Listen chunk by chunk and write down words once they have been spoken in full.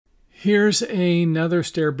Here's another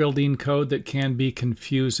stair building code that can be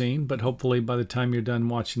confusing, but hopefully by the time you're done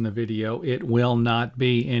watching the video, it will not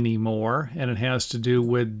be anymore. And it has to do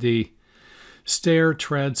with the stair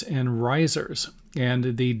treads and risers.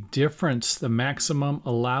 And the difference, the maximum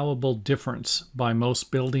allowable difference by most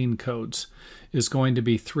building codes is going to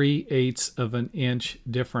be 3/8 of an inch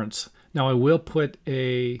difference. Now I will put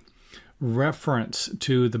a reference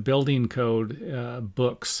to the building code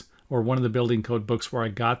books, or one of the building code books where I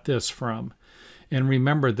got this from. And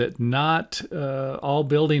remember that not all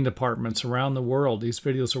building departments around the world, these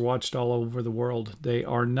videos are watched all over the world, they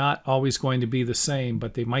are not always going to be the same,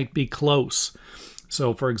 but they might be close.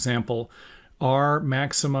 So for example, our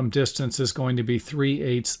maximum distance is going to be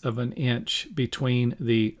 3/8 of an inch between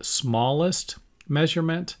the smallest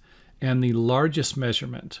measurement and the largest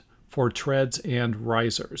measurement for treads and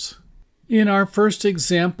risers. In our first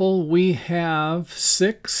example, we have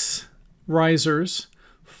 6 risers.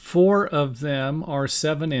 4 of them are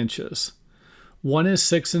 7 inches. One is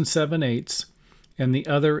 6 7/8, and the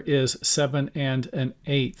other is 7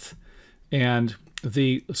 1/8. And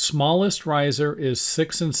the smallest riser is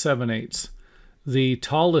 6 7/8. The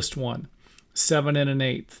tallest one, 7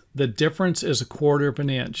 1/8. The difference is 1/4 of an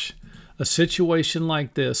inch. A situation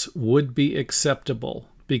like this would be acceptable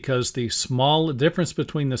because the difference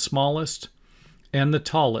between the smallest and the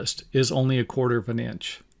tallest is only 1/4 of an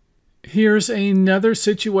inch. Here's another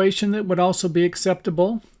situation that would also be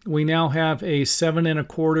acceptable. We now have a 7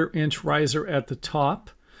 1/4 inch riser at the top,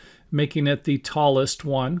 making it the tallest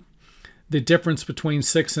one. The difference between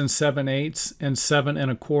 6 7/8 and 7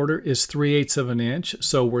 1/4 is 3/8 of an inch,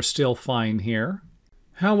 so we're still fine here.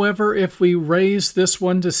 However, if we raise this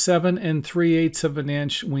one to 7 3/8 of an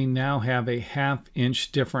inch, we now have a 1/2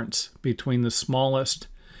 inch difference between the smallest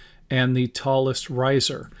and the tallest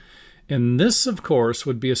riser. And this, of course,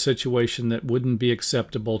 would be a situation that wouldn't be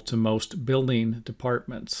acceptable to most building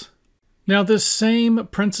departments. Now, the same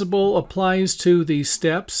principle applies to the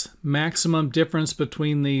steps. Maximum difference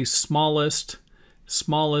between the smallest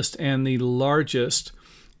and the largest.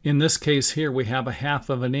 In this case here, we have a 1/2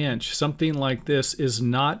 of an inch. Something like this is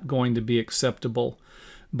not going to be acceptable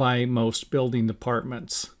by most building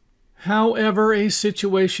departments. However, a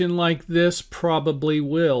situation like this probably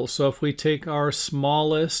will. So if we take our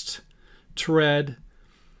smallest tread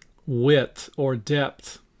width or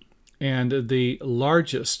depth and the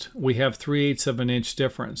largest, we have 3/8 of an inch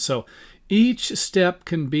difference. So each step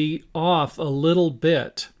can be off a little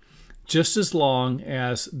bit, just as long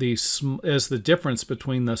as the difference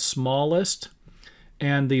between the smallest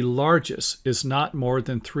and the largest is not more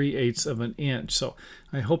than 3/8 of an inch. So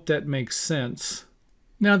I hope that makes sense.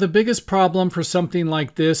 Now, the biggest problem for something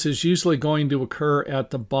like this is usually going to occur at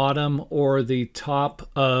the bottom or the top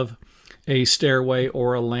of a stairway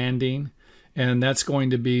or a landing. And that's going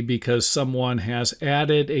to be because someone has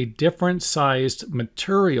added a different sized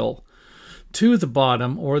material to the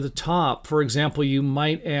bottom or the top. For example, you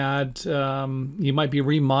might be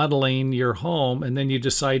remodeling your home, and then you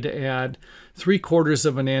decide to add 3/4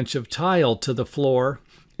 of an inch of tile to the floor,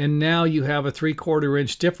 and now you have a 3/4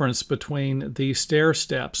 inch difference between the stair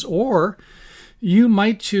steps. Or you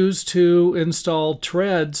might choose to install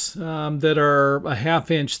treads that are a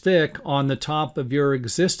 1/2 inch thick on the top of your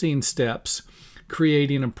existing steps,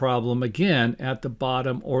 creating a problem again at the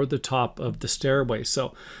bottom or the top of the stairway.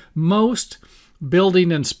 So most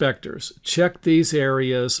building inspectors check these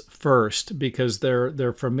areas first because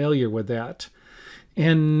they're familiar with that.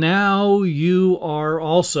 And now you are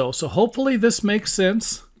also. So hopefully this makes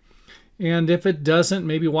sense. And if it doesn't,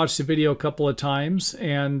 maybe watch the video a couple of times,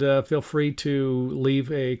 and feel free to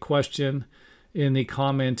leave a question in the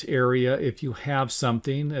comment area if you have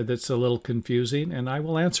something that's a little confusing, and I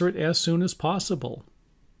will answer it as soon as possible.